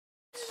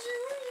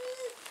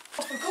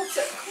for God's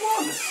sake, come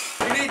on!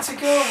 We need to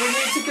go, we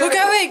need to go!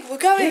 We're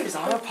going! Please,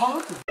 I'm a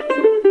partner.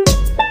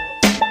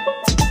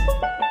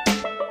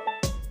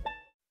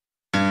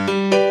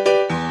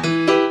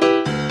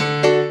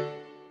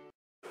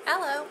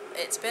 Hello,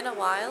 it's been a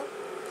while.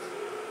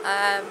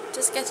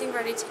 Just getting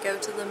ready to go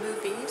to the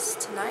movies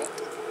tonight.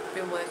 I've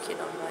been working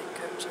on my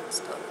coaching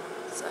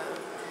stuff, so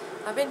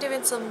I've been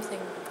doing something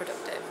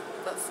productive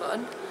but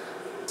fun.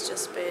 It's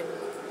just been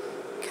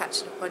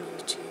catching up on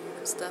YouTube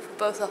and stuff. We're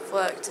both off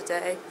work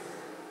today.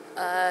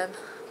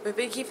 We've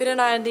been keeping an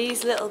eye on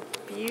these little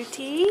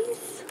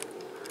beauties.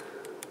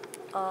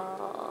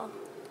 Aww.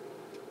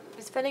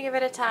 Been spending a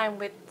bit of time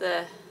with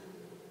the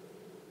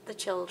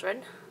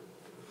children.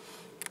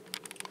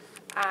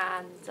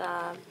 And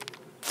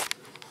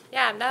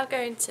yeah, I'm now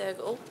going to,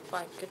 oh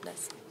my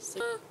goodness, so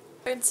I'm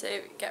going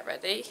to get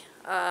ready,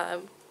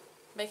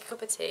 make a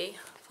cup of tea,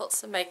 put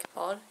some makeup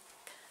on.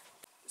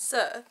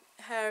 So,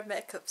 hair and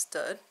makeup's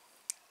done.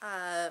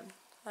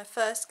 My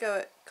first go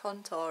at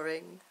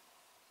contouring,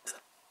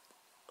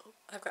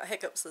 I've got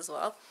hiccups as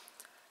well,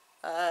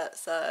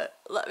 so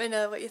let me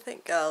know what you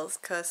think, girls,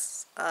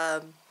 because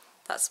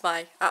that's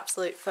my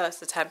absolute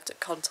first attempt at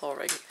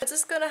contouring. I'm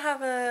just going to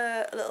have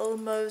a little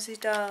mosey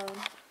down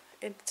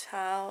in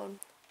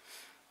town.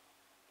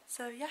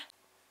 So yeah,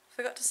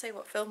 forgot to say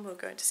what film we're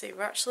going to see.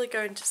 We're actually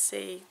going to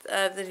see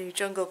the new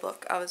Jungle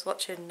Book. I was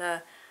watching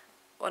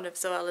one of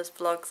Zoella's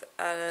vlogs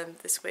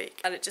this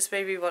week, and it just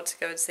made me want to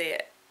go and see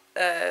it.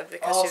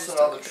 Because also, she was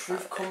now the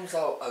truth comes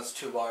out as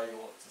to why you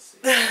want to see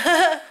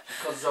it.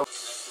 Because I'm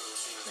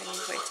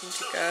waiting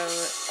to go,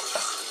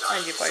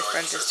 and your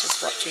boyfriend is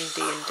just watching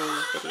D&D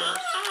videos.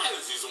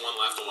 He's the one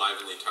left alive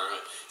in the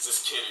entire. It's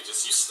this kid who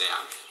just you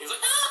stab. He's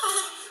like,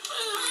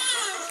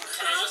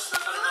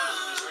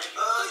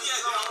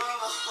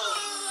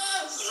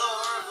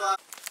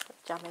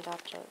 Jammy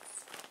dad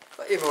jokes.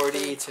 but you've already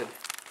eaten.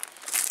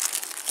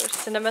 We're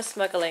cinema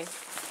smuggling.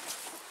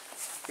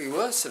 We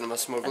were cinema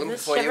smuggling And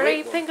there's before you shivery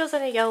ate one. fingers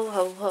and a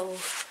yo-ho-ho.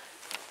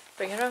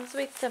 Bring your own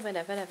sweets and we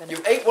never know.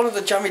 You ate one of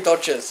the jammy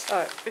dodgers.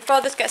 Alright, before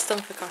this gets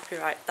done for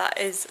copyright, that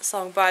is a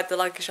song by the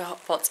Lancashire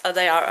Hot Pots, and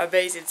they are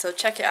amazing, so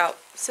check it out.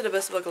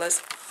 Cinema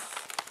Smugglers.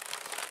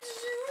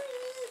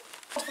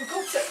 Oh, for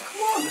God's sake,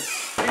 come on!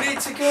 We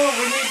need to go,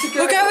 we need to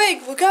go!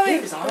 We're going!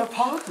 Please, I'm a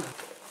partner.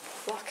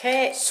 Lock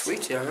it!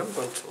 Sweetie, I am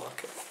going to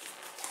lock it.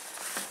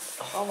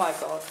 Oh my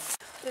god.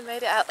 We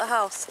made it out the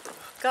house.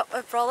 Got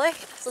my brolly,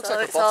 so like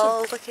a it's bottom.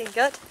 all looking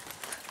good.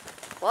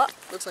 What?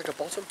 Looks like a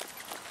bottom.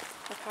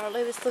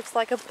 Apparently this looks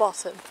like a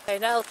bottom. Okay,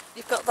 now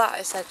you've got that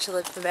essential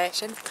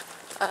information.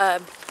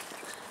 I'm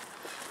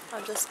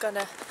just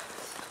gonna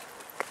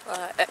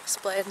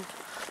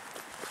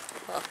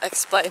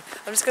explain.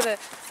 I'm just gonna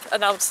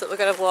announce that we're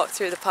gonna walk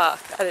through the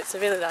park, and it's a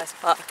really nice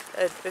park,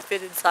 and we've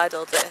been inside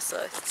all day,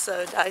 so it's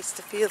so nice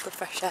to feel the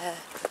fresh air.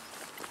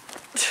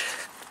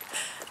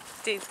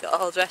 Dean's got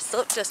all dressed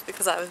up just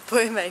because I was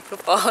putting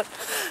makeup on.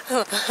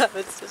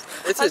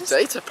 It's a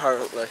date,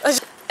 apparently.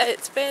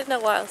 It's been a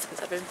while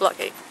since I've been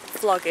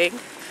vlogging.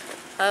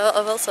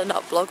 I've also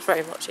not vlogged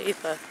very much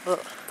either,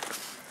 but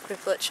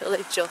we've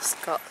literally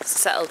just got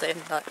settled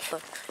in. Like,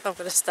 I'm going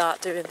to start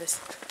doing this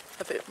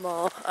a bit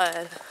more,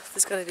 and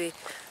there's going to be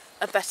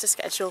a better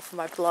schedule for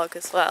my blog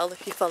as well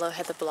if you follow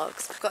Heather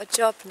Blogs. I've got a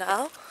job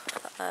now,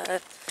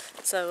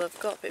 so I've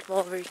got a bit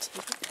more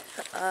routine.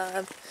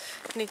 I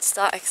need to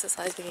start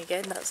exercising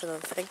again, that's another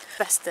thing.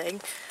 Best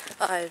thing,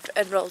 I've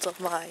enrolled on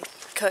my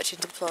coaching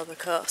diploma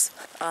course,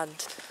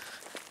 and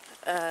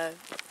I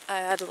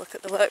had a look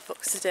at the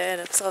workbooks today,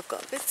 and so I've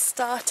got a bit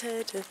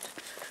started and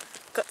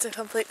got to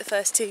complete the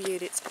first 2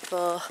 units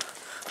before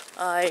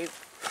I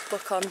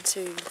book on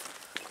to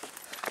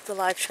the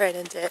live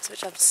training dates,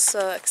 which I'm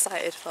so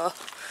excited for.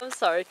 I'm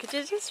sorry, could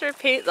you just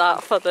repeat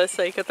that for the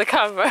sake of the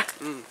camera?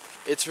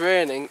 It's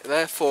raining,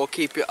 therefore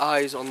keep your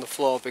eyes on the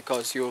floor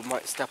because you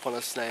might step on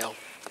a snail.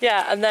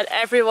 Yeah, and then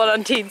everyone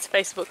on Dean's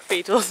Facebook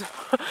feed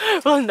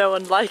will know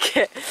and like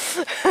it.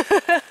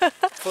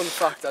 Fun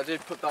fact, I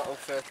did put that on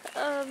first.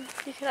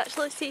 You can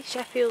actually see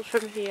Sheffield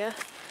from here.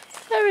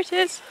 There it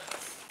is.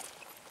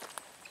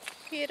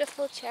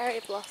 Beautiful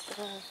cherry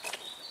blossom.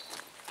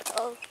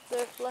 Oh,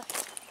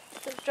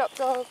 they've dropped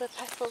all the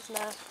petals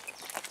now.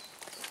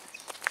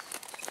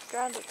 The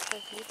ground looks so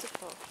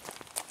beautiful.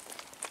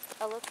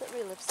 I love that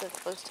we live so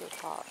close to a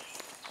park.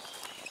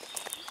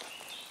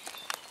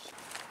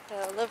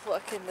 I love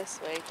walking this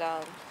way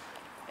down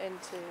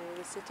into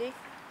the city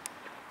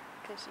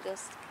because you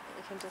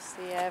can just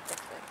see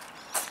everything.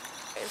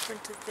 In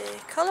front of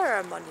the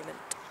Cholera Monument.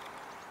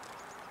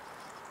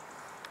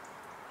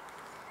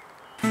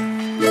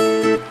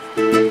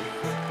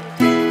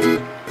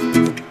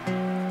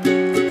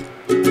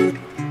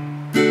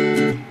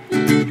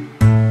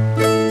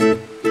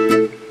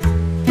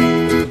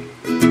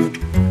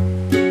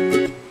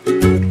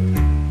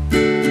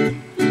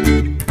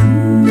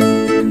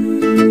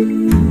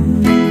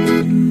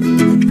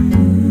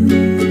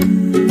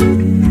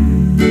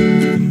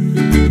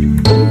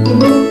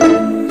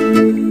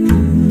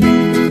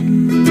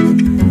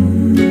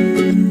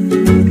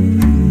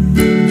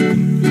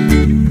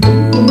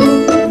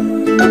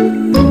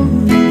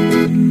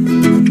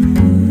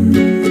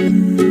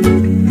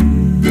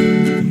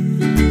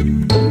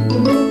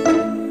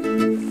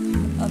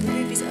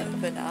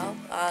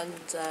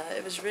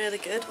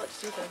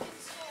 Stephen?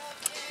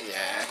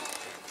 Yeah.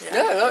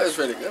 Yeah, no, it was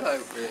really good. I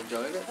really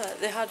enjoyed it.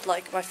 They had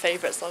like my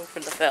favourite song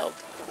from the film.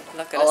 I'm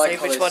not I going to like say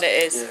how which they- one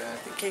it is yeah.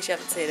 in case you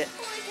haven't seen it,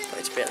 but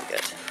it's really good.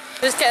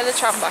 We're just getting the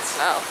tram back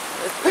now.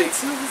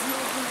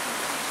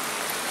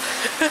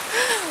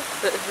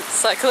 The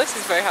cyclist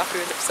is very happy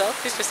with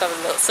himself. He's just having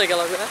a little sing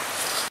along there.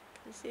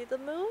 You see the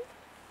moon?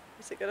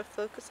 Is it going to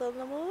focus on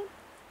the moon?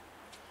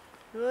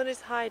 The moon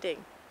is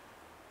hiding.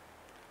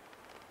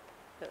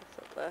 It's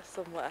up there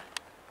somewhere.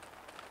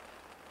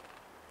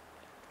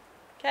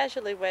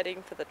 Casually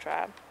waiting for the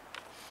tram.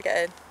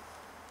 Get in.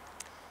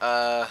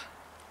 I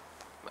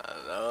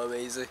don't know, I'm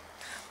easy.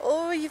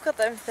 Oh, you've got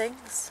them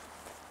things.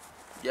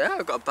 Yeah,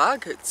 I've got a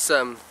bag. It's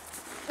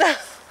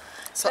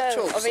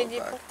satchel. No, I mean, sort of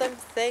you've bag. got them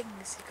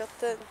things. You've got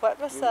the wet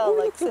myself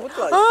like look, a wood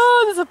lice.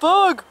 Oh, there's a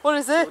bug. What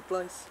is it?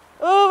 Wood lice.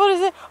 Oh, what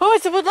is it? Oh,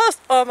 it's a woodlouse.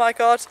 Oh my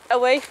god.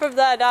 Away from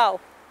there now.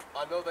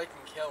 I know they can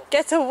kill.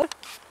 Get away.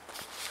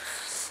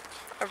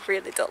 I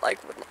really don't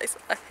like woodlice.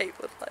 I hate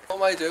woodlice. What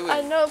am I doing?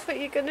 I know, but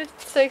you're gonna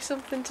say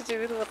something to do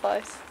with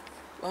woodlice.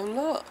 I'm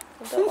not.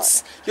 I don't like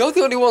it. You're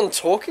the only one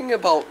talking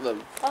about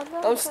them.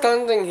 I'm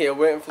standing here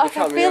waiting for the I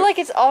camera. feel like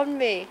it's on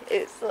me.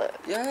 It's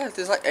Yeah,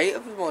 there's like 8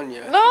 of them on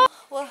you. no.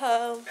 We're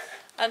home,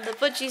 and the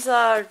budgies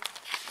are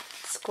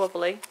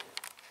squabbling.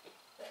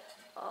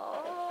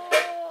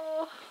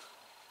 Oh,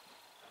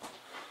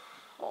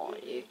 oh,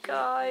 you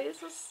guys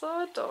are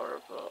so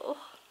adorable.